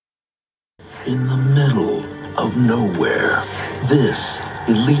In the middle of nowhere, this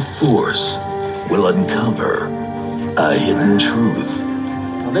elite force will uncover a hidden truth.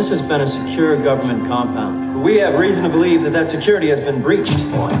 Now, this has been a secure government compound, but we have reason to believe that security has been breached.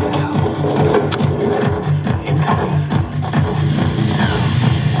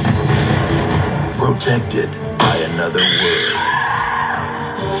 Protected by another world.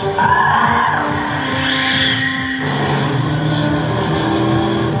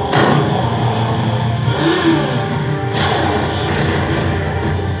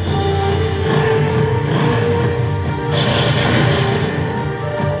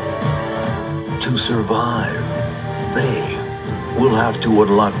 To survive, they will have to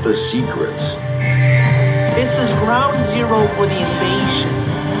unlock the secrets. This is ground zero for the invasion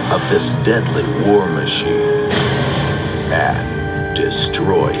Of this deadly war machine and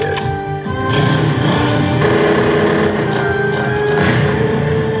destroy it.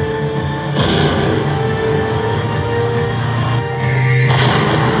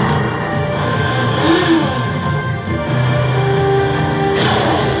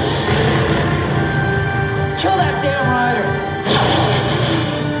 Kill that damn rider!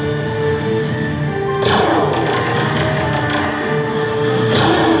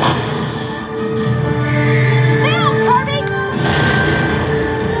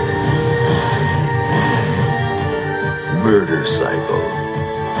 Murder Cycle.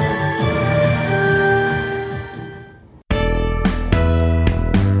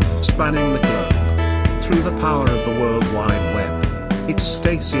 Spanning the globe through the power of the World Wide Web. It's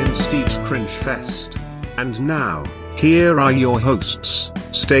Stacey and Steve's Cringe Fest. And now, here are your hosts,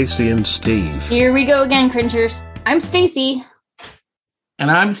 Stacey and Steve. Here we go again, cringers. I'm Stacey. And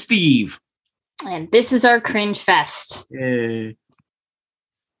I'm Steve. And this is our Cringe Fest. Yay.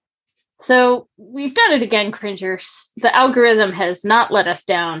 So, we've done it again, cringers. The algorithm has not let us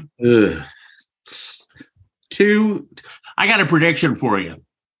down. Ugh. I got a prediction for you.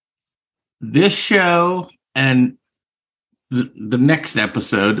 This show and the next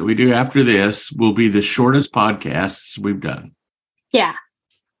episode that we do after this will be the shortest podcasts we've done. Yeah.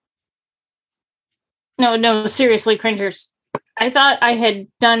 No, seriously, cringers. I thought I had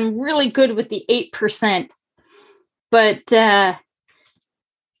done really good with the 8%. But,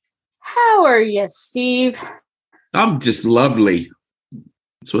 how are you, Steve? I'm just lovely.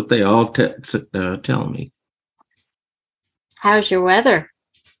 That's what they all tell me. How's your weather?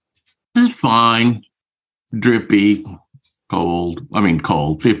 It's fine. Drippy. Cold.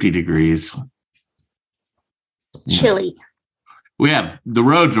 50 degrees. Chilly. The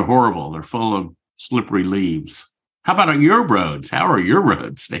roads are horrible. They're full of slippery leaves. How about your roads? How are your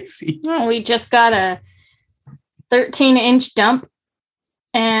roads, Stacey? Well, we just got a 13-inch dump,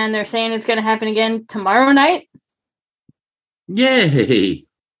 and they're saying it's going to happen again tomorrow night. Yay.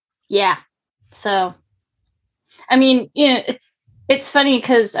 Yeah. So, it's funny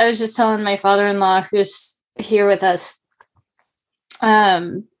because I was just telling my father-in-law who's here with us.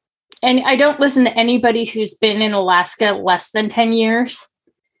 And I don't listen to anybody who's been in Alaska less than 10 years,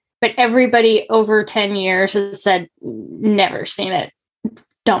 but everybody over 10 years has said never seen it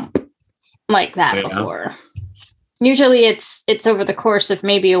dump like that before. Usually it's over the course of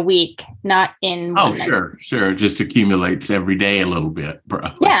maybe a week, not in one night. Sure. It just accumulates every day a little bit, bro.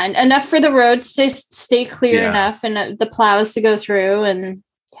 Yeah, and enough for the roads to stay clear enough and the plows to go through and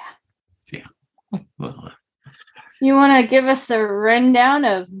Well, you want to give us a rundown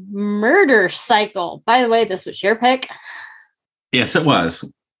of Murder Cycle? By the way, this was your pick. yes, it was.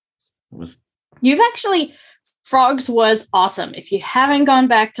 Frogs was awesome. If you haven't gone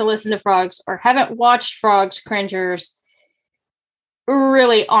back to listen to Frogs or haven't watched Frogs, cringers,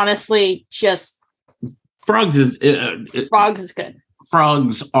 really, honestly, just Frogs is good.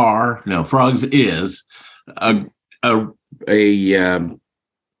 Frogs is a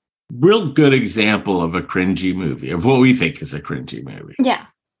real good example of a cringy movie, of what we think is a cringy movie. Yeah.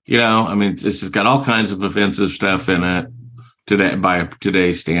 This has got all kinds of offensive stuff in it today by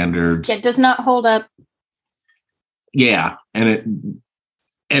today's standards. It does not hold up. Yeah, and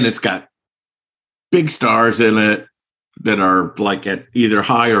it's got big stars in it that are like at either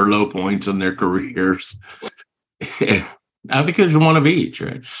high or low points in their careers. I think there's one of each,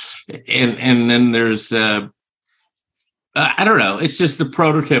 right? And then there's I don't know. It's just the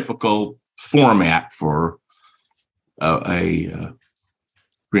prototypical format for a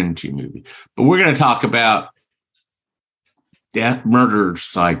cringy movie. But we're going to talk about Murder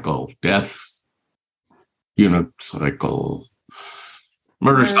Cycle, Unicycle.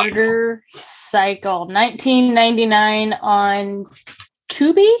 Murder Cycle, 1999 on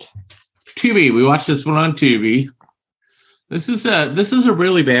Tubi. We watched this one on Tubi. This is a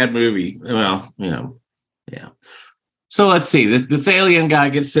really bad movie. Well, yeah. So let's see. This alien guy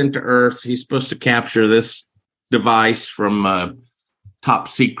gets sent to Earth. He's supposed to capture this device from a top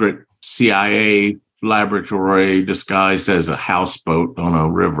secret CIA laboratory disguised as a houseboat on a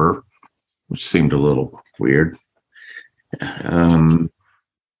river, which seemed a little weird. The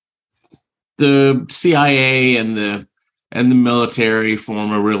CIA and the military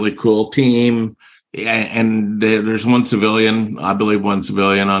form a really cool team. And there's one civilian on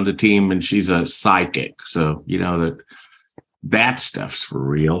the team, and she's a psychic. So, that stuff's for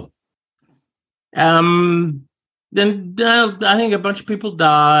real. Then I think a bunch of people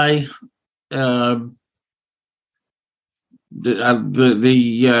die. The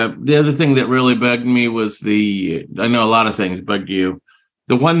other thing that really bugged me was I know a lot of things bugged you.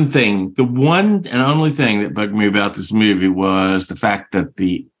 The one and only thing that bugged me about this movie was the fact that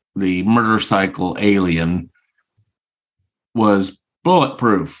the motorcycle alien was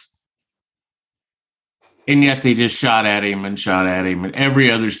bulletproof. And yet they just shot at him. And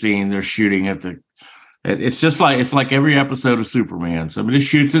every other scene they're shooting at it's like every episode of Superman. Somebody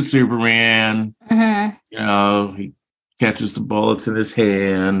shoots at Superman. Mm-hmm. He catches the bullets in his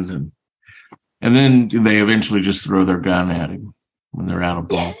hand. And then they eventually just throw their gun at him when they're out of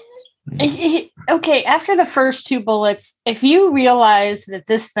bullets. Yeah. Okay, after the first 2 bullets, if you realize that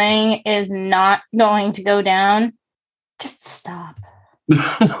this thing is not going to go down, just stop.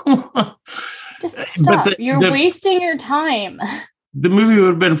 Just stop. You're wasting your time. The movie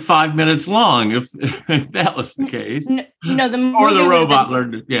would have been 5 minutes long if that was the case. No, the movie or the robot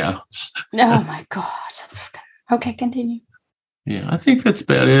learned it. Yeah. Oh my God. Okay, continue. Yeah, I think that's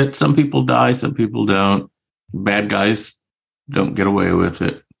about it. Some people die, some people don't. Bad guys don't get away with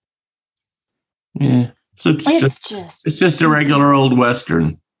it. Yeah, so it's just a regular old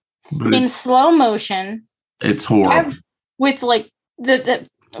Western. In slow motion. It's horrible. With like the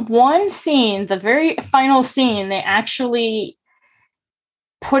one scene, the very final scene, they actually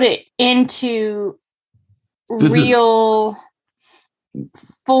put it into real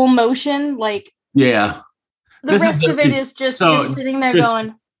full motion. Like, yeah. The rest of it is just sitting there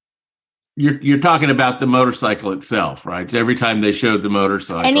going. You're talking about the motorcycle itself, right? So every time they showed the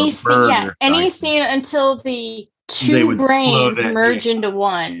motorcycle, any scene until the 2 brains merge into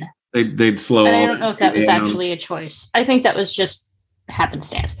one. They'd slow. But I don't know if that was actually a choice. I think that was just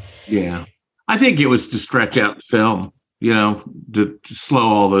happenstance. Yeah, I think it was to stretch out the film, to slow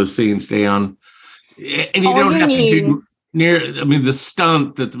all those scenes down, and you don't have to do the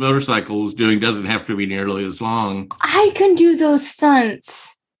stunt that the motorcycle was doing doesn't have to be nearly as long. I can do those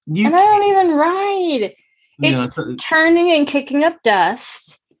stunts. I don't even ride. It's turning and kicking up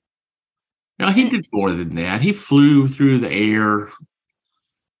dust. No, he did more than that. He flew through the air.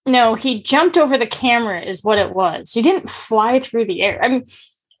 No, he jumped over the camera is what it was. He didn't fly through the air. I mean,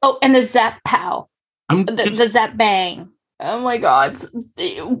 and the zap pow. The zap bang. Oh my God.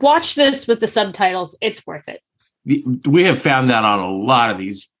 Watch this with the subtitles. It's worth it. We have found that on a lot of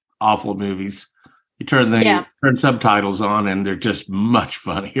these awful movies. You turn subtitles on and they're just much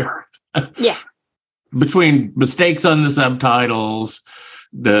funnier. Yeah. Between mistakes on the subtitles,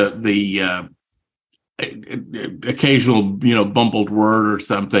 the occasional, bumbled word or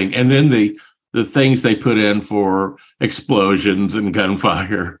something, and then the things they put in for explosions and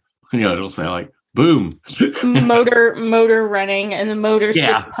gunfire, it'll say like boom. motor running, and the motor's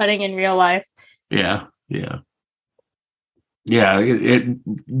just putting in real life. Yeah. Yeah, it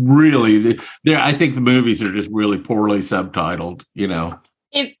really. I think the movies are just really poorly subtitled.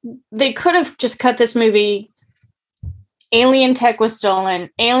 If they could have just cut this movie. Alien tech was stolen.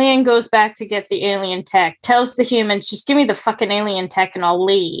 Alien goes back to get the alien tech. Tells the humans, "Just give me the fucking alien tech, and I'll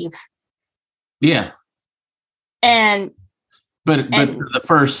leave." Yeah. But for the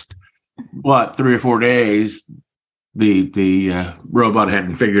first 3 or 4 days, the robot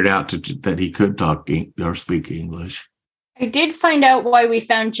hadn't figured out that he could talk or speak English. I did find out why we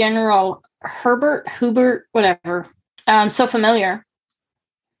found General Hubert, whatever, so familiar.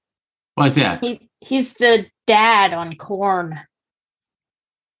 Why is that? He's the dad on Corn.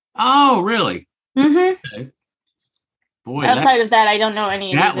 Oh, really? Mm-hmm. Okay. Boy, outside of that, I don't know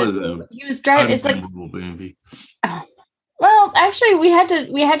any. That was a. He was driving. It's like movie. Oh, well, actually, we had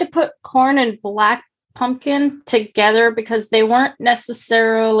to put Corn and Black Pumpkin together because they weren't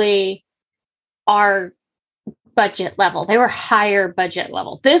necessarily our budget level. They were higher budget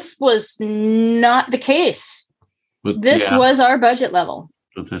level. This was not the case. But this was our budget level.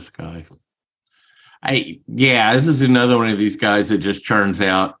 With this guy. This is another one of these guys that just churns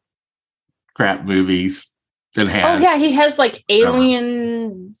out crap movies that has. Oh yeah, he has like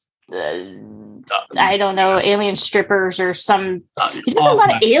Alien I don't know, alien strippers or some. He does a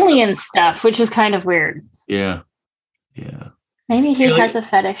lot of alien stuff, which is kind of weird. Yeah. Maybe he has a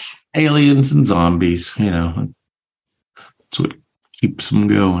fetish. Aliens and zombies, that's what keeps them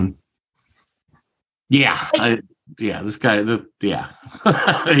going. Yeah. This guy,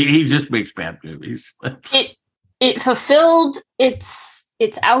 he just makes bad movies. It fulfilled its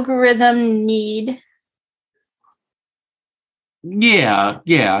algorithm need. Yeah.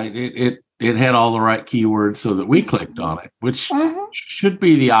 It had all the right keywords so that we clicked on it, which should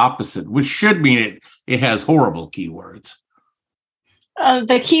be the opposite, which should mean it has horrible keywords.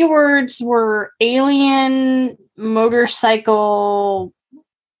 The keywords were alien, motorcycle,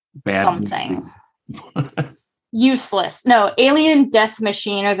 Bad something. Useless. No, alien death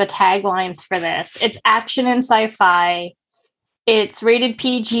machine are the taglines for this. It's action and sci-fi. It's rated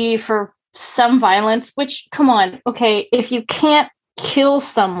PG for some violence, which, come on. Okay, if you can't kill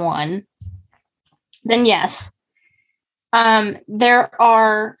someone, then yes. There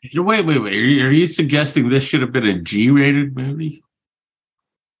are... Wait. Are you suggesting this should have been a G-rated movie?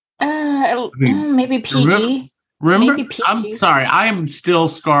 Maybe PG. Remember? Maybe PG. I'm sorry. I am still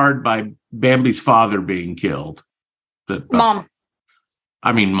scarred by Bambi's father being killed. Mom.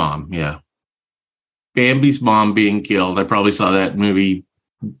 I mean, mom. Yeah. Bambi's mom being killed. I probably saw that movie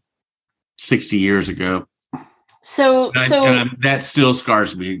 60 years ago. So that still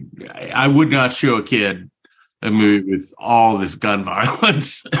scars me. I would not show a kid a movie with all this gun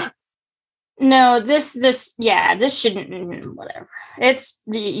violence. No, this shouldn't, whatever. It's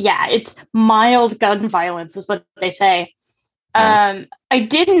mild gun violence is what they say. I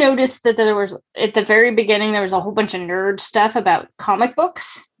did notice that there was, at the very beginning, there was a whole bunch of nerd stuff about comic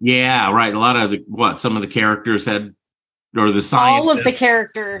books. Yeah, right. A lot of some of the characters had, or the science. All of the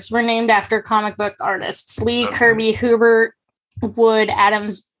characters were named after comic book artists. Lee, Kirby, Hubert, Wood,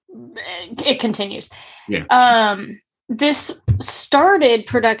 Adams. It continues. Yeah. This started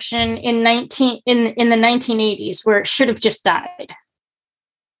production in the 1980s, where it should have just died.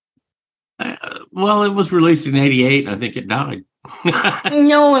 Well, it was released in 88. I think it died.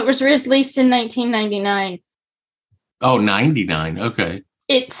 No, it was released in 1999. Oh, 99. Okay.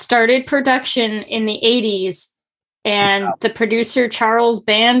 It started production in the 80s, and the producer, Charles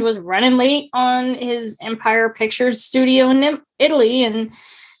Band, was running late on his Empire Pictures studio in Italy, and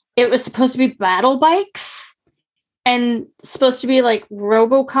it was supposed to be battle bikes. And supposed to be like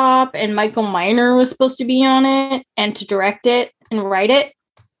RoboCop, and Michael Miner was supposed to be on it and to direct it and write it.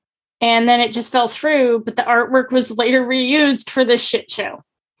 And then it just fell through, but the artwork was later reused for this shit show.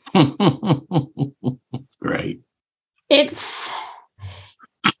 Great. It's...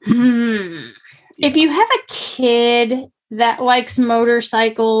 If you have a kid that likes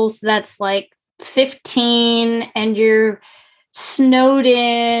motorcycles that's like 15 and you're snowed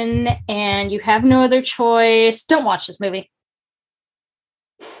in and you have no other choice, don't watch this movie.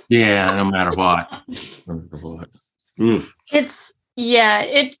 Yeah, no matter what. It's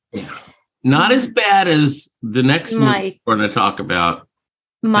not as bad as the next movie we're going to talk about.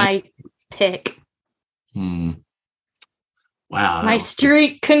 My pick. Wow. My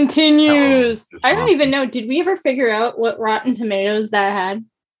streak continues. I don't even know. Did we ever figure out what Rotten Tomatoes that had?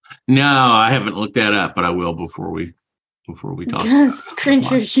 No, I haven't looked that up, but I will before we talk. Because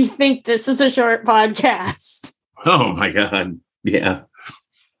cringers, you think this is a short podcast. Oh my God. Yeah.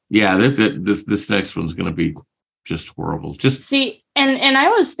 This next one's going to be just horrible. Just see, and I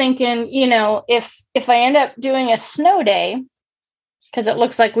was thinking, if I end up doing a snow day, because it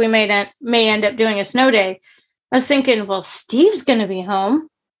looks like we may end up doing a snow day, I was thinking, well, Steve's going to be home,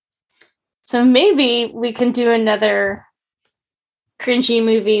 so maybe we can do another cringy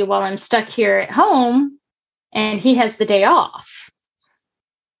movie while I'm stuck here at home, and he has the day off.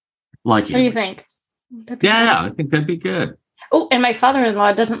 What do you think? Yeah, I think that'd be good. Oh, and my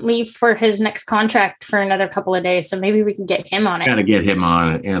father-in-law doesn't leave for his next contract for another couple of days, so maybe we can get him on it. Got to get him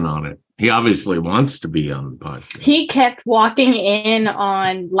on it. He obviously wants to be on the podcast. He kept walking in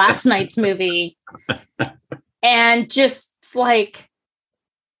on last night's movie and just like,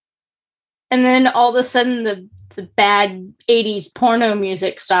 and then all of a sudden the bad 80s porno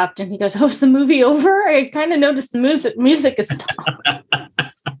music stopped and he goes, "Oh, is the movie over? I kind of noticed the music is stopped."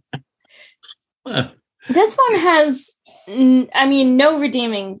 This one has, no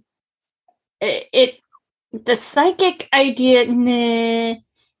redeeming. The psychic idea,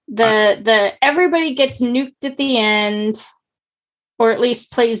 the everybody gets nuked at the end, or at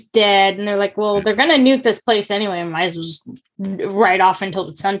least plays dead, and they're like, well, they're gonna nuke this place anyway, might as well just ride off until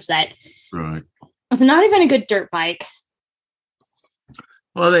the sunset. Right. It's not even a good dirt bike.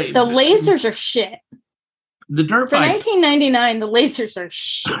 Well, the lasers are shit. The dirt for bike 1999. The lasers are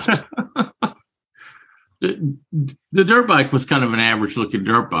shit. the dirt bike was kind of an average looking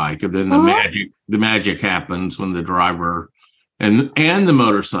dirt bike, and then the magic happens when the driver and the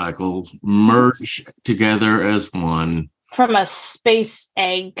motorcycle merge together as one. From a space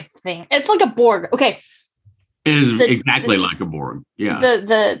egg thing. It's like a Borg. Okay. It is exactly like a Borg. Yeah.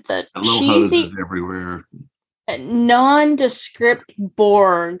 The little cheesy hoses everywhere. Nondescript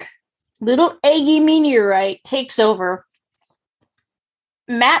Borg, little eggy meteorite takes over.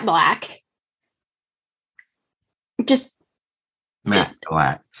 Matte black. Just Matte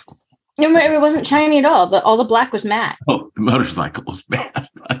black. It wasn't shiny at all. All the black was matte. Oh, the motorcycle was matte.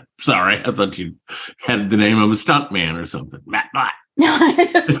 I'm sorry. I thought you had the name of a stuntman or something. Matte black. No,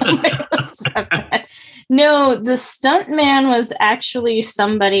 no, the stuntman was actually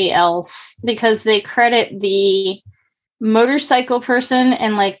somebody else because they credit the motorcycle person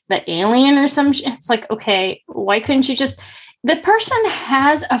and like the alien or some shit. It's like, okay, why couldn't you just... The person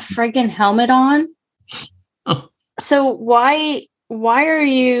has a friggin' helmet on. Oh. So why are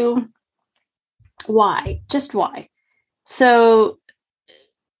you... Why? Just why? So,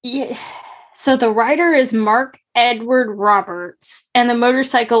 yeah. So the writer is Mark Edward Roberts, and the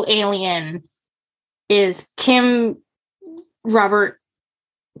motorcycle alien is Kim Robert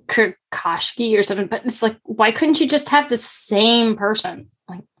Kirkoski or something. But it's like, why couldn't you just have the same person?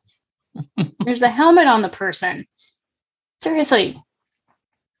 Like, there's a helmet on the person. Seriously.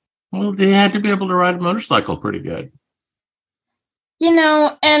 Well, they had to be able to ride a motorcycle pretty good. You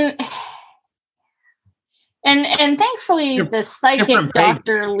know, and thankfully the psychic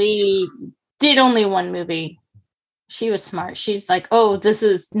Dr. Lee did only one movie. She was smart. She's like, oh, this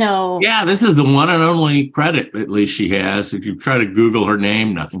is this is the one and only credit at least she has. If you try to Google her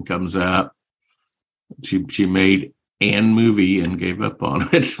name, nothing comes up. She made an movie and gave up on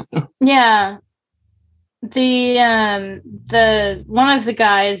it. Yeah. One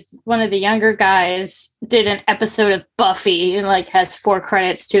of the younger guys did an episode of Buffy and like has 4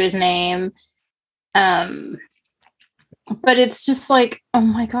 credits to his name. But it's just like, oh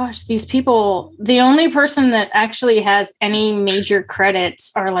my gosh, these people, the only person that actually has any major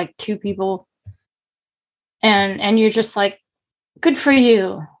credits are like 2 people. And you're just like, good for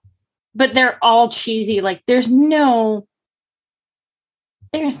you. But they're all cheesy. Like there's nothing.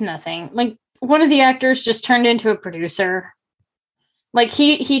 Like one of the actors just turned into a producer. Like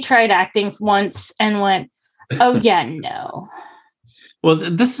he tried acting once and went, oh yeah, no. Well,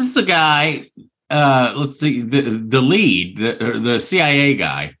 this is the guy. Let's see, the lead, the CIA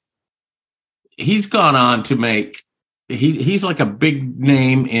guy. He's gone on to make. He's like a big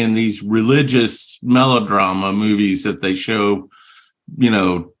name in these religious melodrama movies that they show,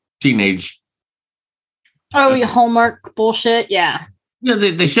 teenage. Oh, Hallmark bullshit, yeah. Yeah,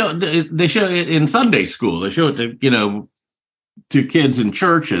 they show it in Sunday school. They show it to to kids in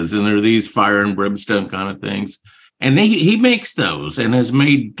churches, and there are these fire and brimstone kind of things. And he makes those and has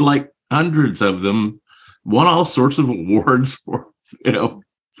made like hundreds of them, won all sorts of awards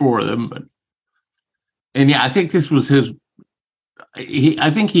for them. And yeah, I think this was his.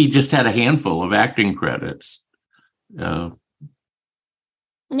 I think he just had a handful of acting credits. Yeah,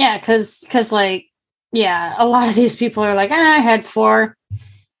 because a lot of these people are like, I had 4,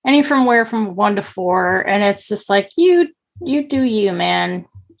 from 1 to 4, and it's just like you do you, man.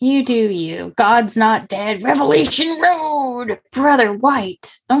 You do you. God's not dead. Revelation Road. Brother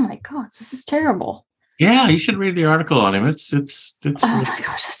White. Oh my God, this is terrible. Yeah, you should read the article on him. It's oh my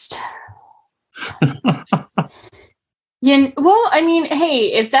gosh, that's terrible. Well, I mean,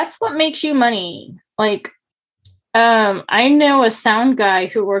 hey, if that's what makes you money, like, I know a sound guy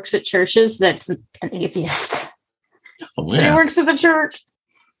who works at churches that's an atheist. Oh, yeah. He works at the church.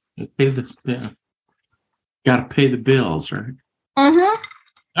 Got to pay the bills, right? Mm-hmm.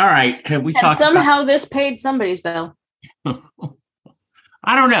 All right. Have we talked somehow this paid somebody's bill? I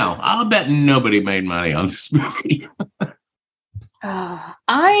don't know. I'll bet nobody made money on this movie. Yeah,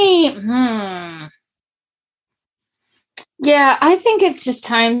 I think it's just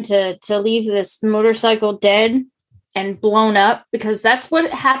time to leave this motorcycle dead and blown up, because that's what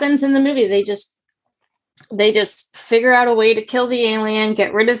happens in the movie. They just figure out a way to kill the alien,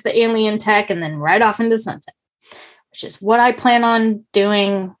 get rid of the alien tech, and then ride off into the sunset. Which is what I plan on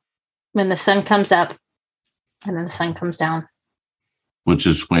doing when the sun comes up and then the sun comes down. Which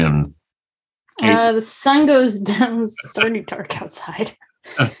is when? The sun goes down. It's already dark outside.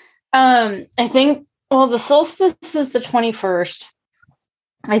 I think, the solstice is the 21st.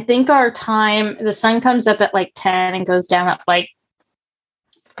 I think our time, the sun comes up at like 10 and goes down at like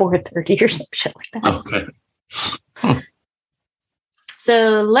 4:30 or some shit like that. Okay.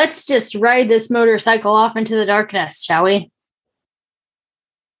 So let's just ride this motorcycle off into the darkness, shall we?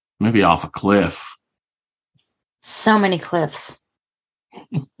 Maybe off a cliff. So many cliffs.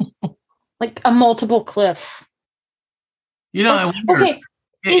 Like a multiple cliff. You know, I wonder. Okay.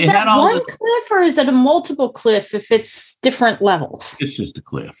 Is that one cliff or is it a multiple cliff if it's different levels? It's just a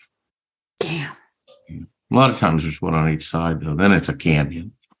cliff. Damn. A lot of times there's one on each side, though. Then it's a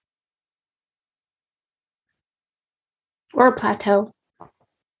canyon. Or a plateau.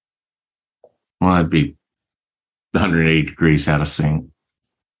 Well, that'd be 180 degrees out of sync.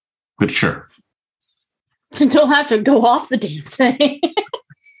 But sure. You don't have to go off the damn thing.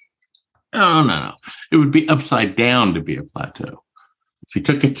 No. It would be upside down to be a plateau. If you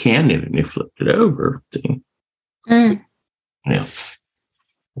took a canyon and you flipped it over, see? Yeah.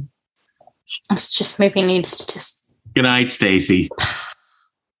 It's just maybe needs to just. Good night, Stacy.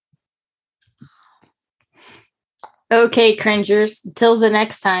 Okay, cringers. Until the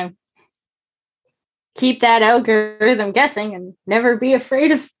next time. Keep that algorithm guessing and never be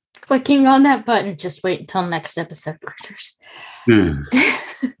afraid of clicking on that button. Just wait until next episode, critters.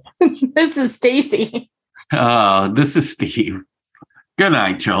 This is Stacy. This is Steve. Good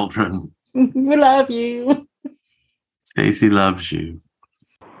night, children. We love you. Stacy loves you.